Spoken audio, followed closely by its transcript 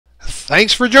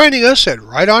Thanks for joining us at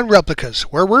Right On Replicas,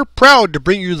 where we're proud to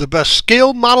bring you the best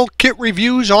scale model kit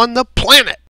reviews on the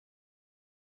planet.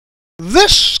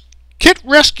 This kit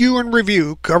rescue and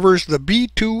review covers the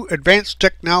B-2 Advanced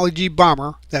Technology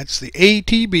Bomber, that's the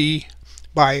ATB,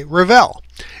 by Revell.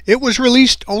 It was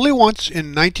released only once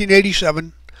in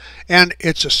 1987, and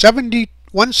it's a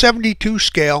 172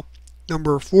 scale,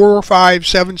 number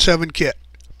 4577 kit.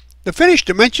 The finished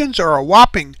dimensions are a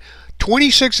whopping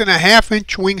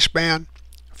 26.5-inch wingspan,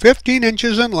 15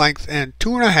 inches in length, and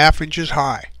 2.5 inches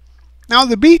high. Now,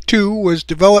 the B-2 was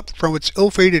developed from its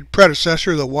ill-fated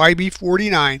predecessor, the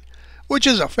YB-49, which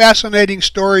is a fascinating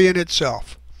story in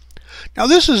itself. Now,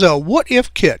 this is a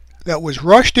what-if kit that was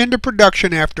rushed into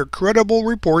production after credible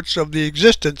reports of the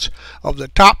existence of the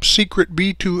top-secret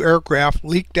B-2 aircraft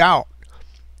leaked out.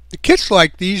 The kits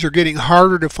like these are getting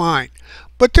harder to find,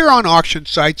 but they're on auction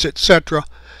sites, etc.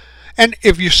 And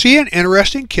if you see an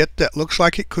interesting kit that looks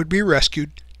like it could be rescued,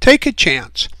 take a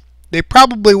chance. They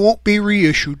probably won't be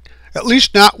reissued, at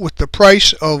least not with the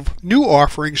price of new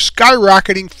offerings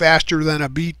skyrocketing faster than a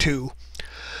B-2.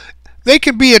 They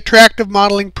can be attractive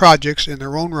modeling projects in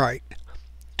their own right.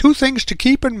 Two things to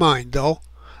keep in mind though.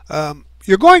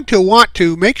 You're going to want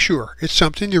to make sure it's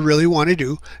something you really want to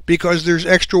do because there's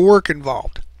extra work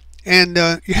involved. And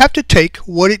you have to take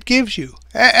what it gives you.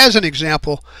 As an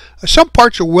example, some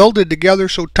parts are welded together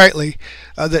so tightly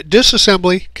that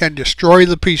disassembly can destroy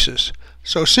the pieces.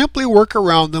 So simply work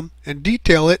around them and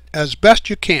detail it as best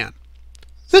you can.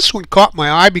 This one caught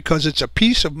my eye because it's a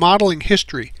piece of modeling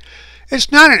history.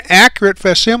 It's not an accurate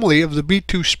facsimile of the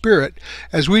B-2 Spirit,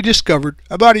 as we discovered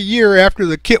about a year after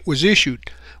the kit was issued,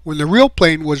 when the real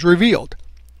plane was revealed.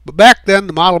 But back then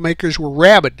the model makers were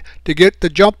rabid to get the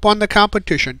jump on the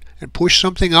competition and push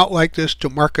something out like this to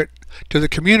market to the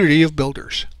community of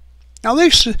builders. Now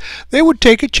they would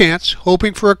take a chance,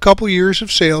 hoping for a couple years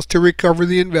of sales to recover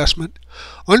the investment.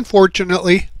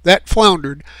 Unfortunately, that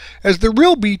floundered, as the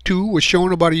real B-2 was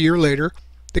shown about a year later.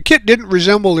 The kit didn't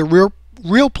resemble the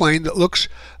real plane that looks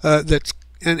and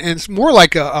it's more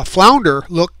like a flounder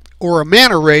look or a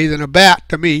manta ray than a bat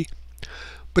to me.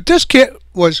 But this kit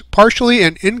was partially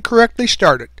and incorrectly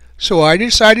started, so I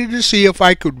decided to see if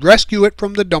I could rescue it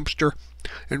from the dumpster.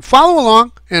 And follow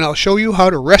along and I'll show you how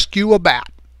to rescue a bat.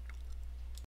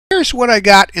 Here's what I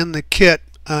got in the kit,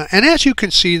 and as you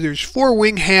can see, there's 4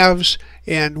 wing halves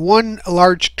and 1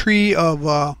 large tree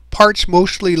of parts,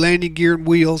 mostly landing gear and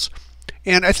wheels.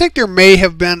 And I think there may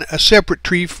have been a separate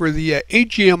tree for the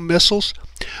AGM missiles,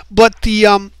 but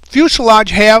the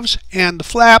fuselage halves and the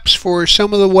flaps for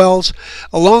some of the wells,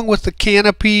 along with the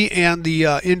canopy and the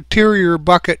interior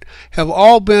bucket, have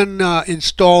all been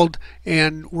installed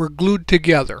and were glued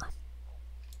together.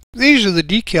 These are the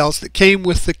decals that came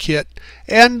with the kit,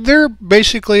 and they're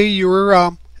basically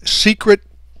your secret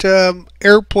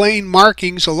airplane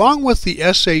markings along with the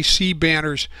SAC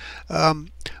banners.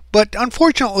 But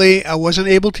unfortunately I wasn't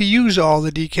able to use all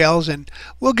the decals, and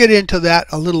we'll get into that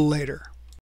a little later.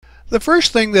 The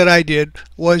first thing that I did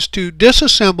was to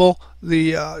disassemble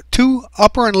the 2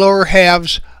 upper and lower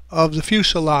halves of the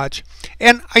fuselage.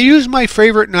 And I used my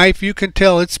favorite knife. You can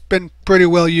tell it's been pretty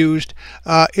well used.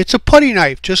 It's a putty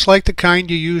knife, just like the kind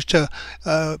you use to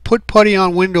put putty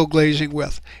on window glazing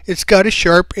with. It's got a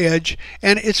sharp edge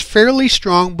and it's fairly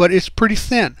strong, but it's pretty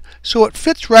thin. So it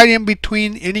fits right in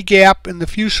between any gap in the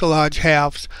fuselage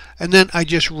halves, and then I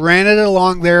just ran it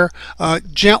along there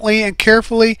gently and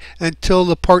carefully until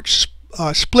the parts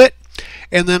split,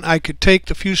 and then I could take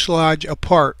the fuselage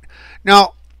apart.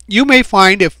 Now, you may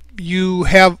find if you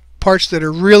have parts that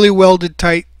are really welded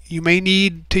tight, you may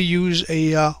need to use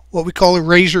a what we call a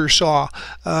razor saw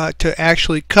to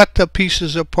actually cut the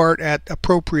pieces apart at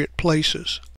appropriate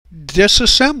places.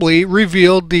 Disassembly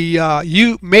revealed the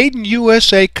Made in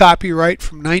USA copyright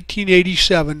from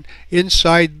 1987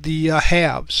 inside the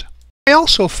halves. I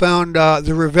also found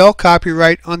the Revell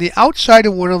copyright on the outside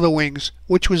of one of the wings,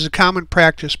 which was a common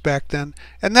practice back then,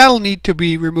 and that'll need to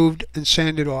be removed and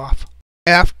sanded off.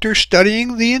 After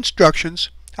studying the instructions,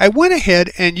 I went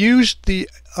ahead and used the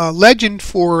legend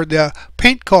for the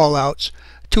paint callouts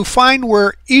to find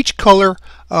where each color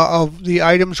of the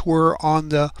items were on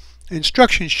the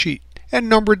instruction sheet and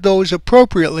numbered those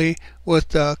appropriately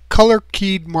with color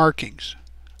keyed markings.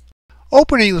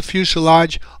 Opening the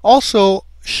fuselage also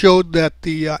showed that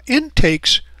the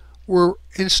intakes were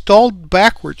installed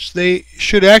backwards. They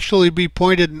should actually be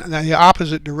pointed in the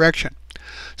opposite direction.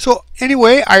 So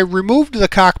anyway, I removed the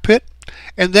cockpit,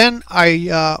 and then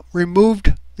I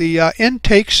removed the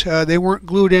intakes. They weren't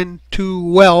glued in too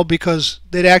well because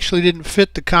they actually didn't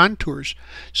fit the contours.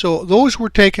 So those were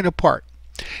taken apart.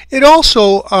 It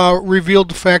also revealed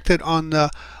the fact that on the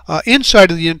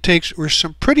inside of the intakes were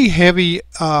some pretty heavy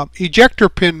ejector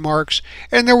pin marks,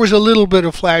 and there was a little bit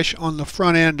of flash on the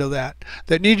front end of that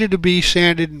needed to be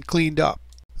sanded and cleaned up.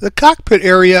 The cockpit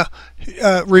area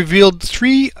revealed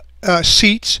 3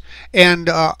 seats, and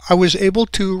I was able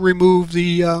to remove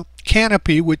the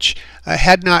canopy, which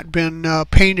had not been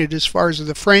painted as far as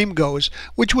the frame goes,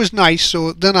 which was nice,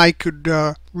 so then I could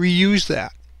reuse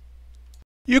that.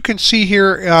 You can see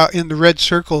here in the red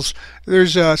circles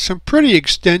there's some pretty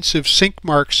extensive sink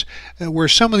marks where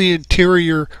some of the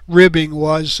interior ribbing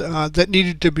was that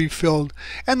needed to be filled,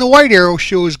 and the white arrow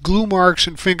shows glue marks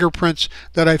and fingerprints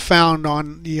that I found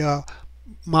on the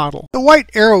model. The white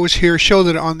arrows here show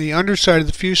that on the underside of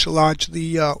the fuselage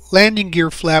the landing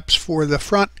gear flaps for the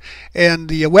front and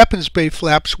the weapons bay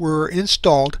flaps were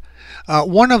installed.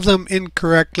 One of them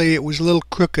incorrectly, it was a little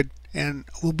crooked, and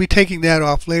we'll be taking that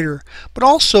off later. But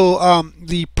also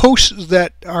the posts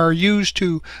that are used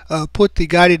to put the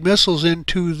guided missiles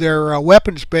into their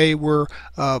weapons bay were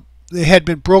they had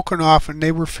been broken off and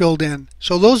they were filled in,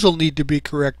 so those will need to be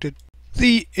corrected.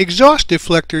 The exhaust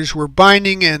deflectors were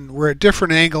binding and were at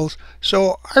different angles,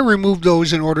 so I removed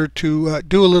those in order to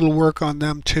do a little work on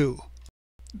them too.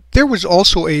 There was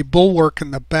also a bulwark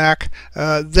in the back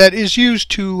that is used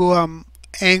to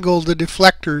angle the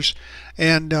deflectors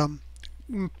and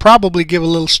probably give a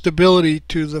little stability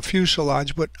to the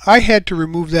fuselage, but I had to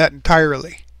remove that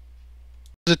entirely.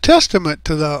 As a testament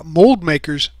to the mold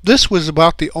makers, this was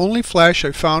about the only flash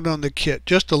I found on the kit,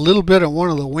 just a little bit on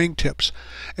one of the wingtips.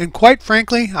 And quite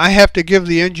frankly, I have to give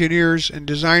the engineers and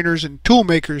designers and tool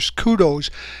makers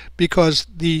kudos, because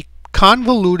the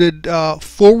convoluted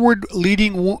forward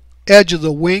leading edge of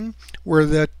the wing, where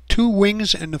the 2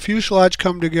 wings and the fuselage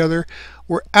come together,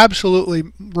 were absolutely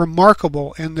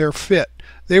remarkable in their fit.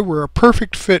 They were a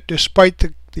perfect fit despite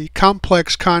the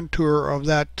complex contour of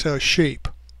that shape.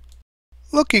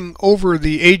 Looking over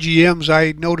the AGMs,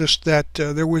 I noticed that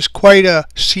there was quite a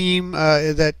seam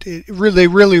that they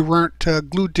really weren't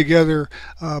glued together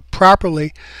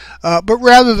properly. But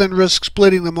rather than risk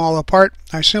splitting them all apart,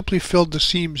 I simply filled the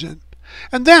seams in.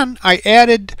 And then I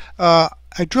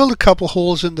drilled a couple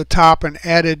holes in the top and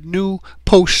added new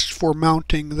posts for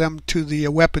mounting them to the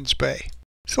weapons bay.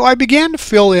 So I began to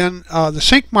fill in the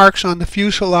sink marks on the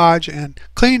fuselage and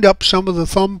cleaned up some of the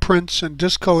thumbprints and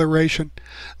discoloration.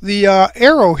 The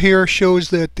arrow here shows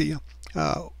that the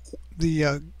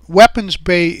weapons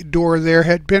bay door there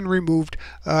had been removed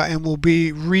and will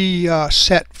be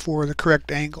reset for the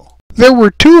correct angle. There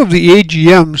were 2 of the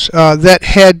AGMs that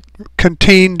had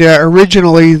contained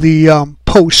originally the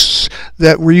posts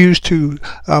that were used to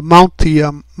mount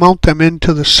them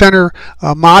into the center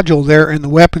module there in the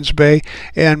weapons bay,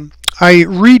 and I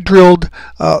re-drilled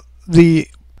the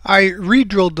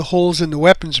holes in the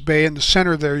weapons bay in the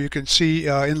center there. You can see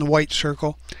in the white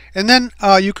circle, and then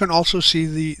you can also see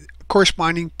the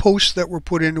corresponding posts that were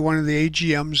put into one of the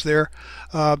AGMs there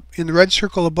in the red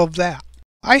circle above that.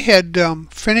 I had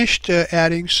finished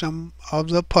adding some of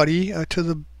the putty to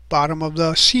the bottom of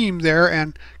the seam there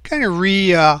and kind of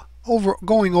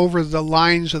going over the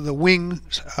lines of the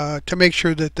wings to make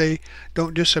sure that they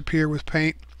don't disappear with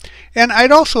paint. And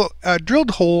I'd also drilled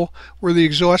a hole where the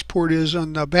exhaust port is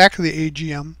on the back of the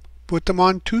AGM, put them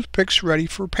on toothpicks ready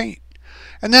for paint.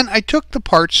 And then I took the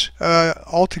parts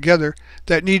all together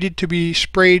that needed to be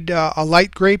sprayed a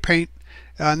light gray paint,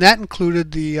 and that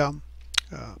included the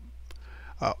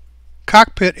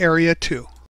cockpit area too.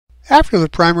 After the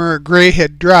primer gray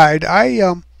had dried, I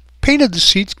painted the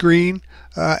seats green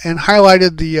and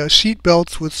highlighted the seat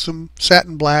belts with some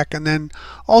satin black, and then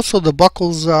also the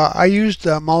buckles. I used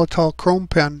a Molotow chrome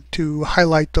pen to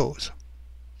highlight those.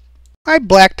 I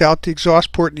blacked out the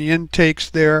exhaust port and the intakes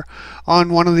there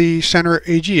on one of the center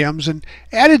AGMs and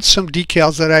added some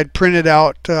decals that I'd printed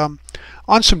out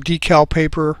on some decal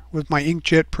paper with my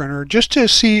inkjet printer, just to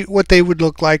see what they would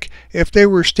look like if they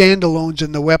were standalones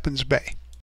in the weapons bay.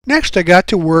 Next, I got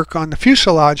to work on the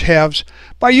fuselage halves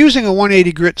by using a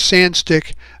 180 grit sand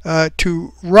stick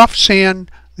to rough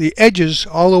sand the edges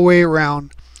all the way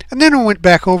around, and then I went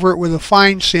back over it with a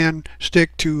fine sand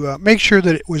stick to make sure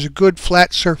that it was a good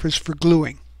flat surface for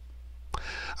gluing.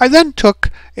 I then took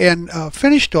and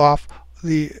finished off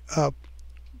the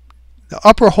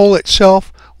upper hull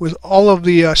itself with all of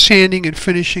the sanding and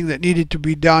finishing that needed to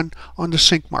be done on the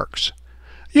sink marks.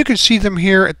 You can see them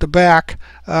here at the back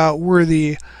where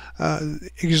the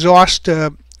exhaust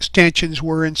stanchions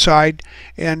were inside,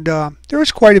 and there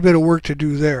was quite a bit of work to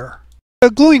do there. The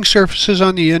gluing surfaces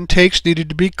on the intakes needed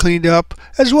to be cleaned up,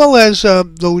 as well as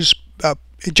those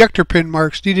ejector pin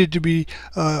marks needed to be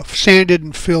sanded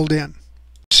and filled in.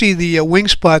 see the wing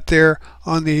spot there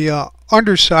on the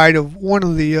underside of one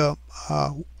of the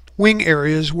wing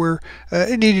areas where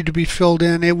it needed to be filled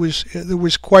in. There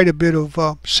was quite a bit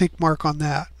of sink mark on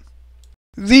that.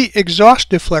 The exhaust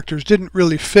deflectors didn't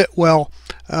really fit well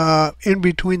in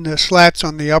between the slats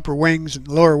on the upper wings and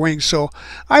lower wings, so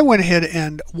I went ahead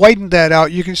and widened that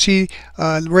out. You can see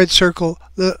in the red circle,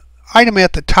 the item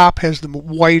at the top has the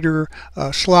wider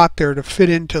slot there to fit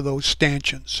into those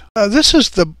stanchions. This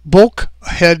is the bulk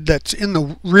head that's in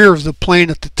the rear of the plane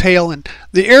at the tail, and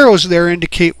the arrows there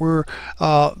indicate where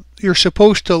you're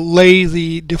supposed to lay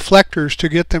the deflectors to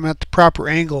get them at the proper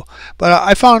angle. But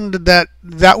I found that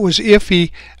that was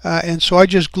iffy, and so I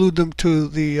just glued them to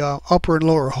the upper and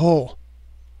lower hull.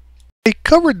 I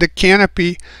covered the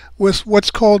canopy with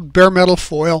what's called bare metal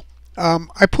foil.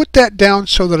 I put that down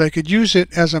so that I could use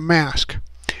it as a mask.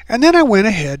 And then I went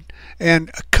ahead and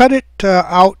cut it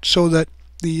out so that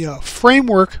the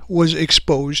framework was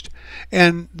exposed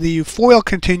and the foil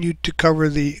continued to cover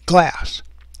the glass.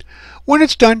 When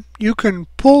it's done, you can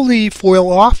pull the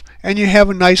foil off and you have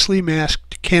a nicely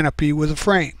masked canopy with a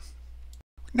frame.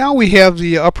 Now we have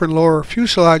the upper and lower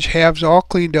fuselage halves all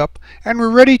cleaned up and we're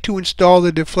ready to install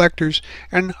the deflectors,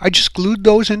 and I just glued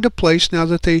those into place now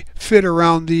that they fit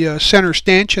around the center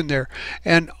stanchion there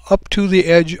and up to the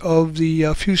edge of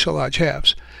the fuselage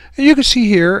halves. And you can see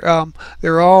here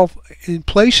they're all in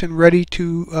place and ready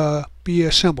to be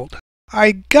assembled.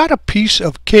 I got a piece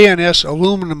of K&S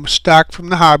aluminum stock from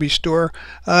the hobby store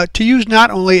to use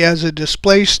not only as a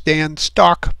display stand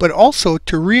stock but also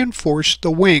to reinforce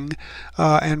the wing,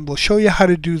 and we'll show you how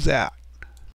to do that.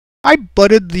 I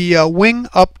butted the wing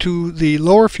up to the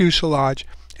lower fuselage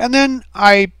and then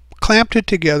I clamped it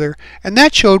together, and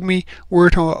that showed me where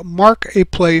to mark a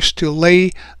place to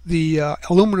lay the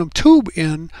aluminum tube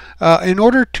in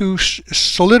order to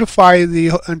solidify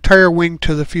the entire wing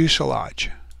to the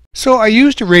fuselage. So I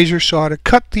used a razor saw to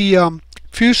cut the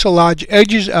fuselage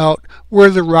edges out where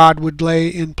the rod would lay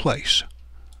in place.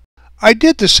 I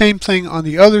did the same thing on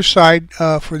the other side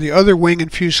for the other wing and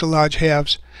fuselage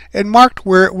halves and marked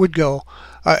where it would go,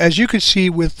 as you can see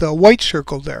with the white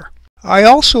circle there. I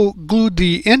also glued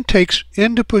the intakes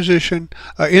into position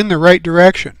in the right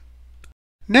direction.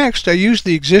 Next, I used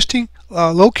the existing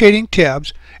locating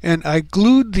tabs and I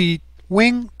glued the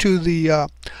wing to the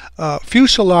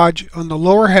fuselage on the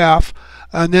lower half,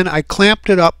 and then I clamped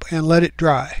it up and let it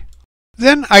dry.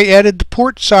 Then I added the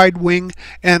port side wing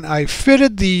and I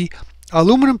fitted the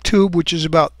aluminum tube, which is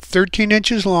about 13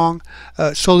 inches long,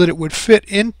 so that it would fit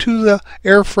into the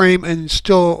airframe and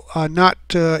still not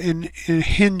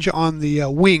hinge on the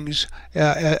wings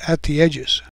at the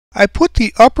edges. I put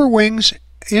the upper wings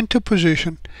into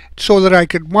position so that I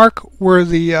could mark where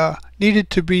the needed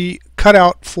to be cut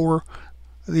out for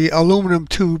the aluminum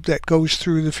tube that goes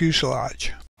through the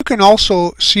fuselage. You can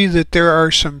also see that there are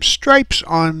some stripes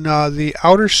on the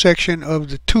outer section of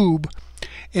the tube,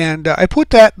 and I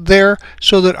put that there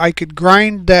so that I could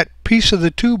grind that piece of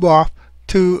the tube off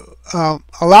to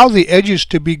allow the edges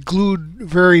to be glued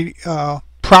very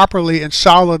properly and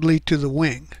solidly to the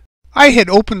wing. I had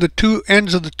opened the two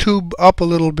ends of the tube up a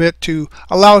little bit to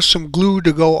allow some glue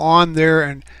to go on there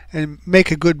and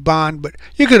make a good bond, but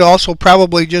you could also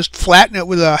probably just flatten it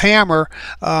with a hammer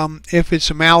if it's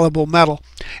a malleable metal.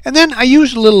 And then I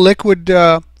used a little liquid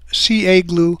CA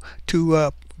glue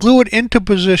to glue it into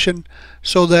position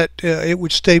so that it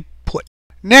would stay put.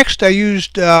 Next, I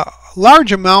used a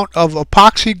large amount of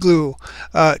epoxy glue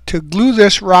to glue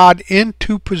this rod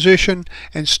into position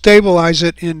and stabilize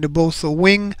it into both the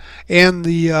wing and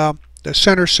the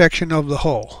center section of the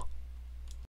hull.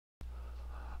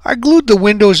 I glued the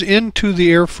windows into the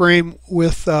airframe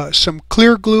with some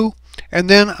clear glue, and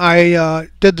then I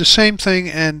did the same thing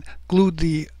and glued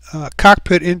the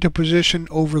cockpit into position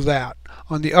over that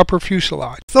on the upper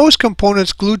fuselage. With those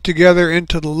components glued together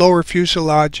into the lower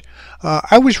fuselage,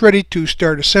 I was ready to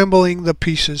start assembling the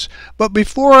pieces, but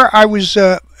before I was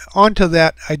onto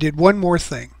that, I did one more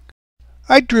thing.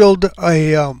 I drilled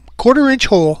a 1/4 inch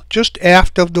hole just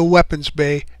aft of the weapons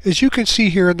bay, as you can see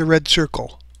here in the red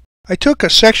circle. I took a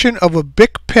section of a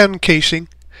Bic pen casing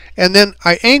and then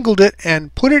I angled it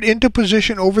and put it into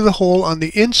position over the hole on the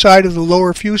inside of the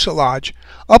lower fuselage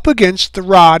up against the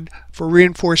rod for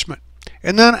reinforcement.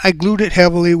 And then I glued it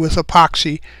heavily with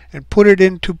epoxy and put it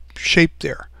into shape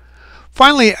there.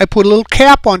 Finally, I put a little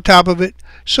cap on top of it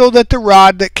so that the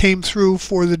rod that came through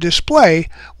for the display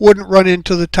wouldn't run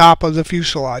into the top of the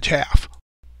fuselage half.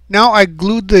 Now I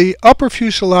glued the upper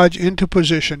fuselage into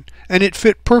position and it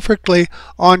fit perfectly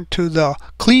onto the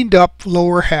cleaned up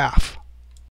lower half.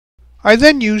 I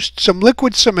then used some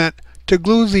liquid cement to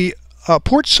glue the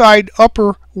port side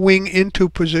upper wing into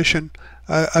position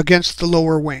against the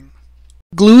lower wing.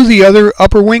 Glue the other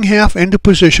upper wing half into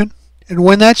position, and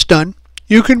when that's done,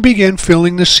 you can begin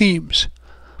filling the seams.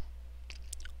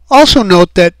 Also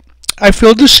note that I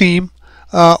filled the seam,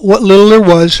 what little there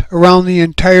was, around the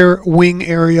entire wing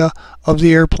area of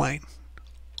the airplane.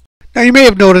 Now you may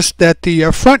have noticed that the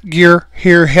front gear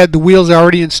here had the wheels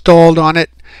already installed on it,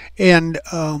 and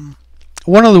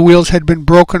one of the wheels had been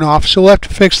broken off, so we'll have to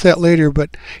fix that later.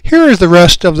 But here is the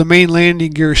rest of the main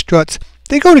landing gear struts.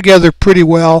 They go together pretty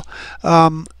well,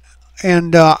 and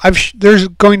there's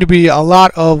going to be a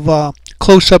lot of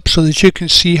close-up so that you can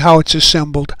see how it's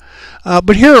assembled.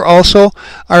 But here also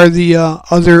are the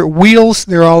other wheels.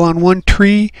 They're all on one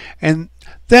tree, and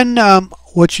then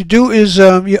what you do is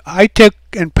I took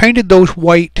and painted those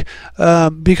white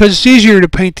because it's easier to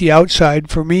paint the outside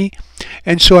for me,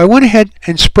 and so I went ahead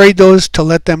and sprayed those to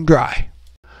let them dry.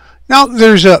 Now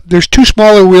there's two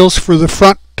smaller wheels for the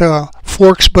front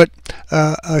forks, but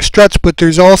struts, but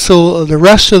there's also the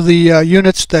rest of the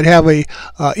units that have a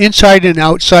inside and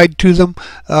outside to them.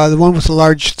 The one with the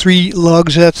large 3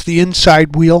 lugs, that's the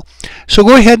inside wheel. So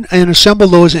go ahead and assemble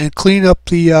those and clean up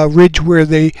the ridge where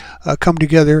they come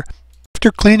together.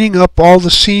 After cleaning up all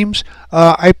the seams,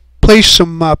 I placed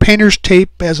some painter's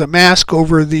tape as a mask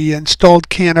over the installed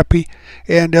canopy,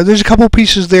 and there's a couple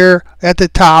pieces there at the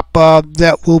top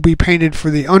that will be painted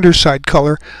for the underside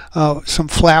color, some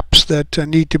flaps that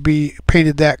need to be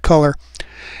painted that color.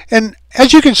 And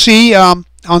as you can see on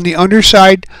the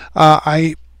underside,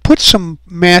 I put some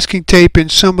masking tape in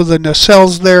some of the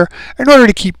nacelles there in order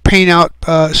to keep paint out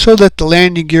so that the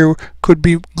landing gear could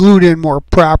be glued in more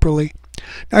properly.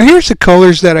 Now here's the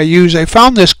colors that I use. I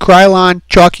found this Krylon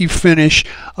chalky finish.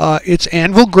 It's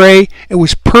anvil gray. It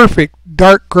was perfect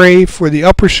dark gray for the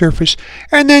upper surface,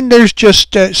 and then there's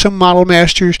just some Model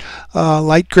Masters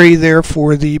light gray there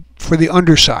for the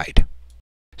underside.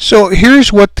 So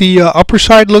here's what the upper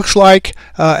side looks like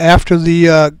after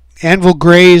the anvil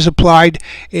gray is applied,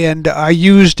 and I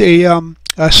used a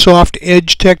soft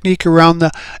edge technique around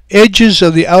the edges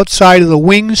of the outside of the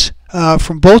wings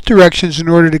from both directions in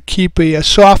order to keep a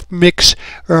soft mix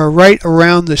right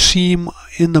around the seam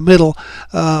in the middle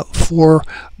for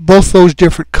both those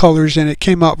different colors, and it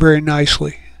came out very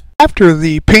nicely. After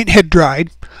the paint had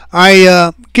dried,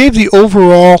 I gave the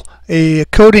overall a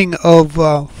coating of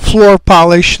floor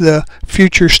polish, the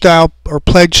future style or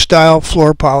pledge style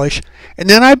floor polish, and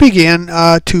then I began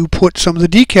to put some of the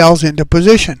decals into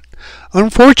position.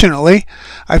 Unfortunately,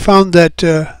 I found that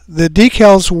the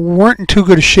decals weren't in too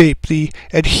good a shape. The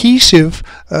adhesive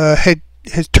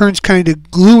turns kind of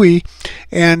gluey,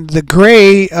 and the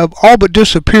gray all but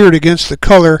disappeared against the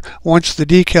color once the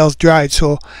decals dried,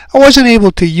 so I wasn't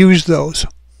able to use those.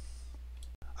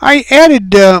 I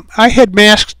had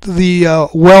masked the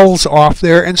wells off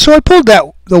there, and so I pulled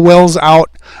the wells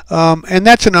out, and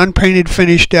that's an unpainted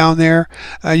finish down there.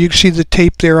 You can see the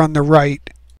tape there on the right.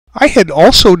 I had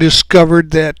also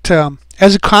discovered that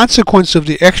as a consequence of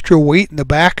the extra weight in the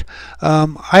back,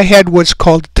 I had what's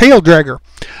called a tail dragger,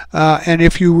 and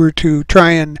if you were to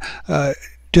try and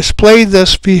display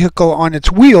this vehicle on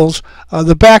its wheels,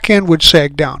 the back end would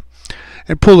sag down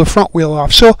and pull the front wheel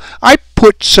off. So I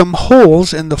put some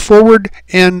holes in the forward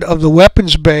end of the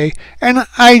weapons bay, and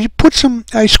I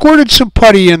squirted some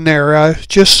putty in there,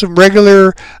 just some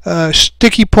regular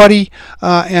sticky putty,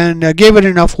 and gave it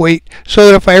enough weight so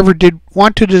that if I ever did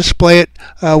want to display it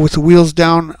with the wheels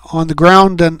down on the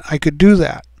ground, then I could do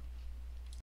that.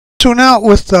 So now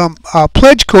with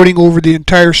pledge coating over the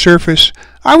entire surface,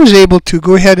 I was able to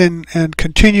go ahead and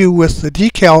continue with the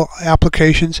decal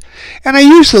applications, and I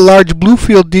used the large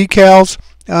Bluefield decals,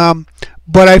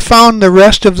 but I found the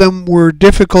rest of them were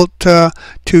difficult to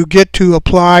get to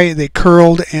apply. They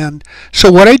curled, and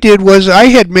so what I did was I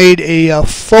had made a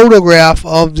photograph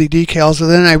of the decals,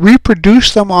 and then I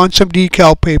reproduced them on some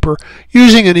decal paper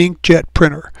using an inkjet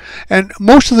printer. And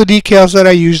most of the decals that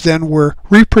I used then were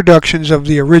reproductions of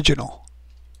the original.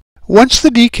 Once the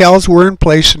decals were in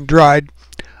place and dried,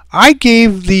 I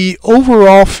gave the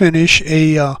overall finish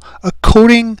a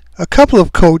coating, a couple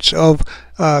of coats of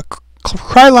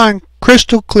Krylon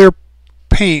crystal clear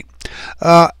paint,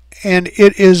 and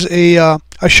it is a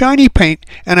shiny paint,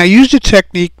 and I used a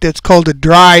technique that's called a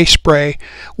dry spray,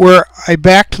 where I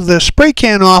backed the spray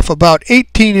can off about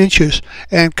 18 inches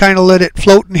and kind of let it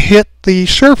float and hit the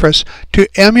surface to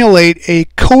emulate a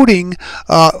coating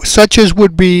such as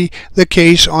would be the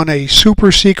case on a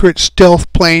super secret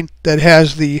stealth plane that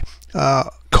has the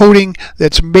coating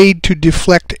that's made to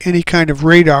deflect any kind of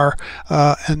radar,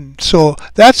 and so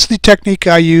that's the technique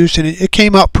I used, and it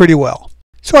came out pretty well.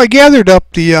 So I gathered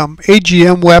up the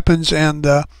AGM weapons and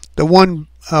the one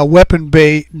weapon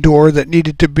bay door that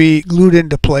needed to be glued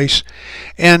into place,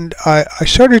 and I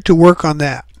started to work on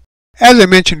that. As I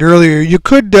mentioned earlier, you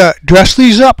could dress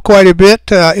these up quite a bit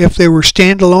if they were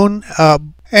standalone,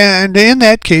 and in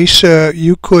that case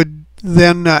you could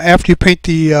then, after you paint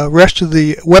the rest of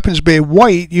the weapons bay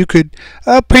white, you could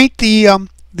paint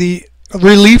the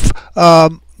relief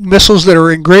missiles that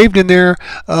are engraved in there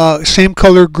same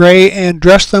color gray and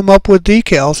dress them up with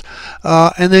decals,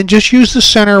 and then just use the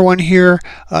center one here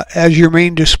as your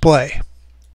main display.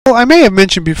 Well, I may have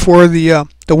mentioned before the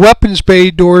weapons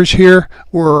bay doors here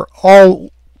were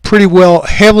all pretty well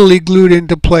heavily glued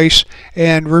into place,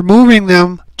 and removing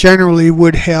them generally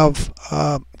would have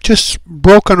just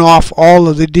broken off all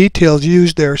of the details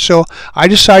used there. So I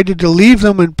decided to leave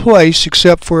them in place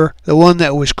except for the one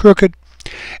that was crooked,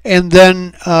 and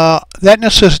then that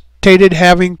necessitated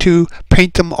having to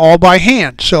paint them all by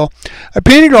hand. So I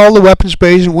painted all the weapons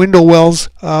bays and window wells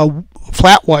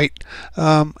flat white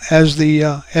as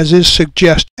is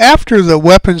suggested. After the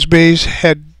weapons bays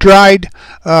had dried,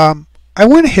 I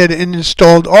went ahead and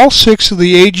installed all 6 of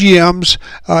the AGMs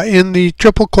in the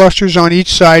triple clusters on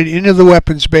each side into the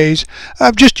weapons bays,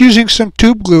 just using some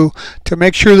tube glue to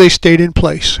make sure they stayed in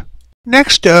place.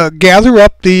 Next, gather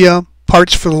up the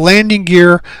parts for the landing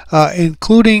gear,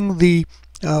 including the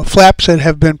flaps that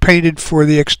have been painted for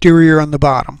the exterior on the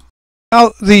bottom.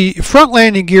 Now, the front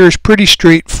landing gear is pretty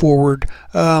straightforward.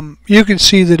 You can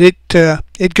see that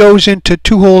it goes into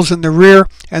 2 holes in the rear,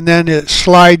 and then it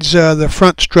slides the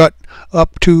front strut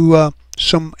up to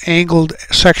some angled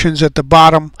sections at the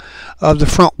bottom of the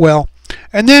front well.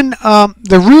 And then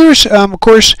the rears, of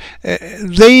course,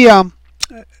 they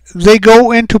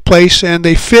go into place and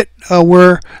they fit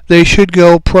where they should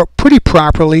go pretty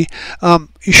properly.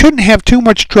 You shouldn't have too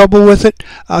much trouble with it.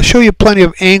 I'll show you plenty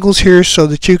of angles here so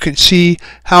that you can see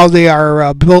how they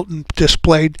are built and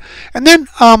displayed. And then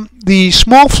the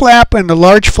small flap and the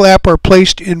large flap are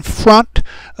placed in front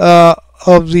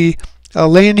of the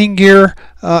landing gear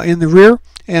in the rear.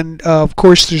 And of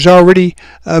course there's already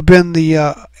been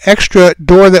the extra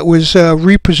door that was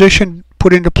repositioned,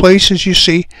 put into place, as you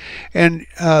see, and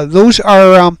those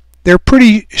are they're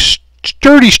pretty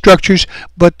sturdy structures,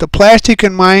 but the plastic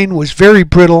in mine was very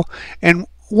brittle, and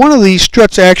one of these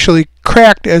struts actually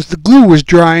cracked as the glue was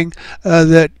drying,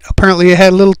 that apparently it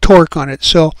had a little torque on it.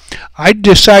 So I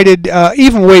decided,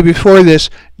 even way before this,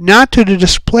 not to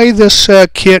display this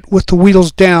kit with the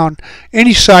wheels down.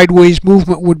 Any sideways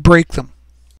movement would break them.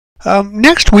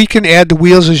 Next, we can add the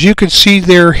wheels. As you can see,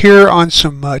 they're here on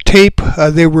some tape.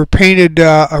 They were painted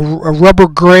a rubber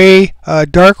gray,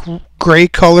 dark gray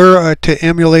color to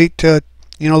emulate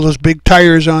you know, those big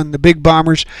tires on the big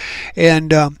bombers,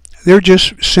 and they're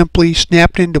just simply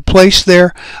snapped into place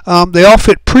there. They all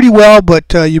fit pretty well,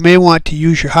 but you may want to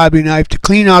use your hobby knife to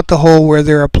clean out the hole where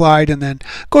they're applied, and then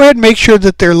go ahead and make sure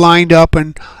that they're lined up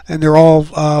and they're all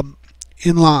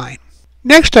in line.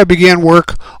 Next, I began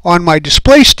work on my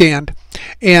display stand,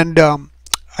 and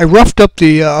I roughed up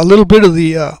a little bit of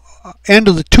the end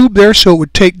of the tube there so it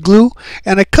would take glue,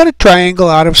 and I cut a triangle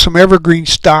out of some evergreen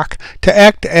stock to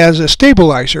act as a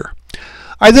stabilizer.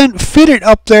 I then fit it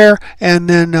up there and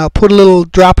then put a little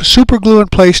drop of super glue in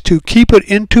place to keep it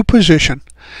into position.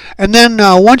 And then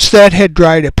once that had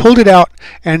dried, I pulled it out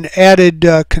and added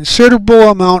a considerable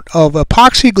amount of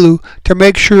epoxy glue to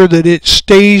make sure that it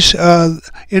stays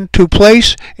into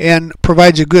place and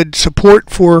provides a good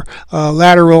support for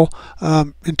lateral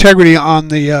integrity on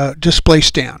the display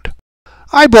stand.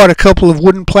 I bought a couple of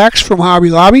wooden plaques from Hobby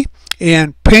Lobby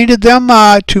and painted them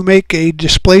to make a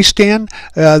display stand.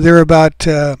 They're about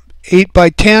 8 by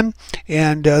 10,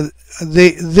 and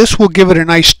this will give it a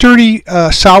nice sturdy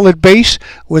solid base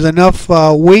with enough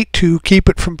weight to keep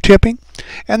it from tipping.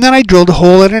 And then I drilled a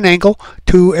hole at an angle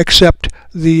to accept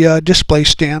the display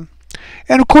stand.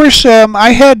 And of course I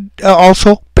had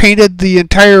also painted the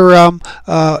entire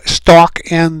stalk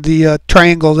and the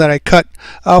triangle that I cut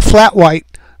flat white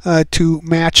to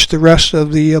match the rest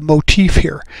of the motif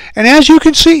here. And as you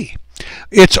can see,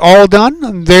 it's all done,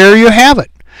 and there you have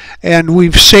it. And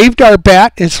we've saved our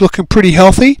bat. It's looking pretty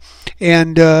healthy,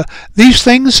 and these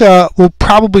things will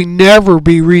probably never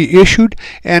be reissued.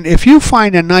 And if you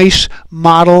find a nice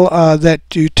model that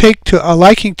you take a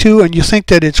liking to and you think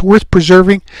that it's worth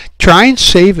preserving, try and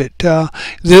save it.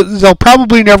 They'll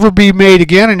probably never be made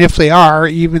again, and if they are,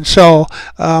 even so,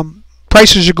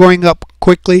 prices are going up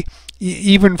quickly,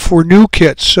 even for new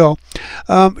kits. So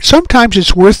sometimes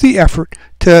it's worth the effort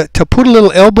to put a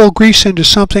little elbow grease into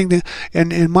something that,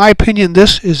 and in my opinion,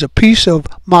 this is a piece of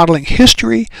modeling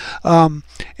history, and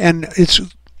it's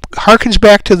harkens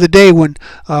back to the day when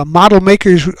model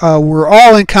makers were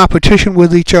all in competition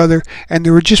with each other, and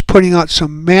they were just putting out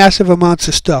some massive amounts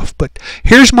of stuff. But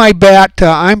here's my bat.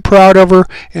 I'm proud of her,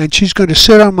 and she's going to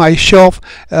sit on my shelf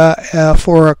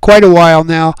for quite a while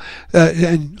now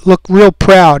and look real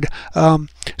proud.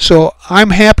 So I'm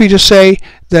happy to say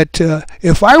that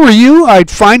if I were you,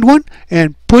 I'd find one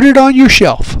and put it on your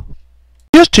shelf.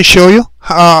 Just to show you,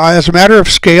 as a matter of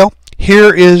scale,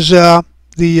 here is the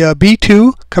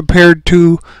B-2 compared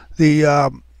to the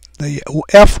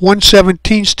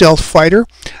F-117 stealth fighter.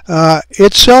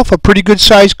 Itself a pretty good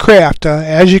sized craft.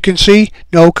 As you can see,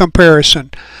 no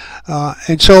comparison.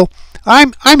 And so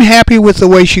I'm happy with the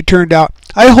way she turned out.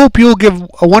 I hope you'll give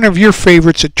one of your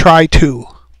favorites a try too.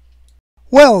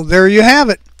 Well, there you have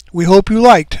it. We hope you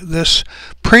liked this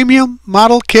premium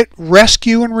model kit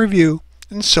rescue and review.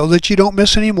 And so that you don't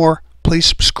miss any more, please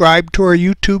subscribe to our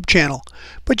YouTube channel.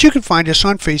 But you can find us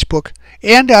on Facebook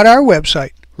and at our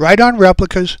website,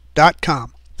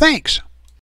 rightonreplicas.com. Thanks.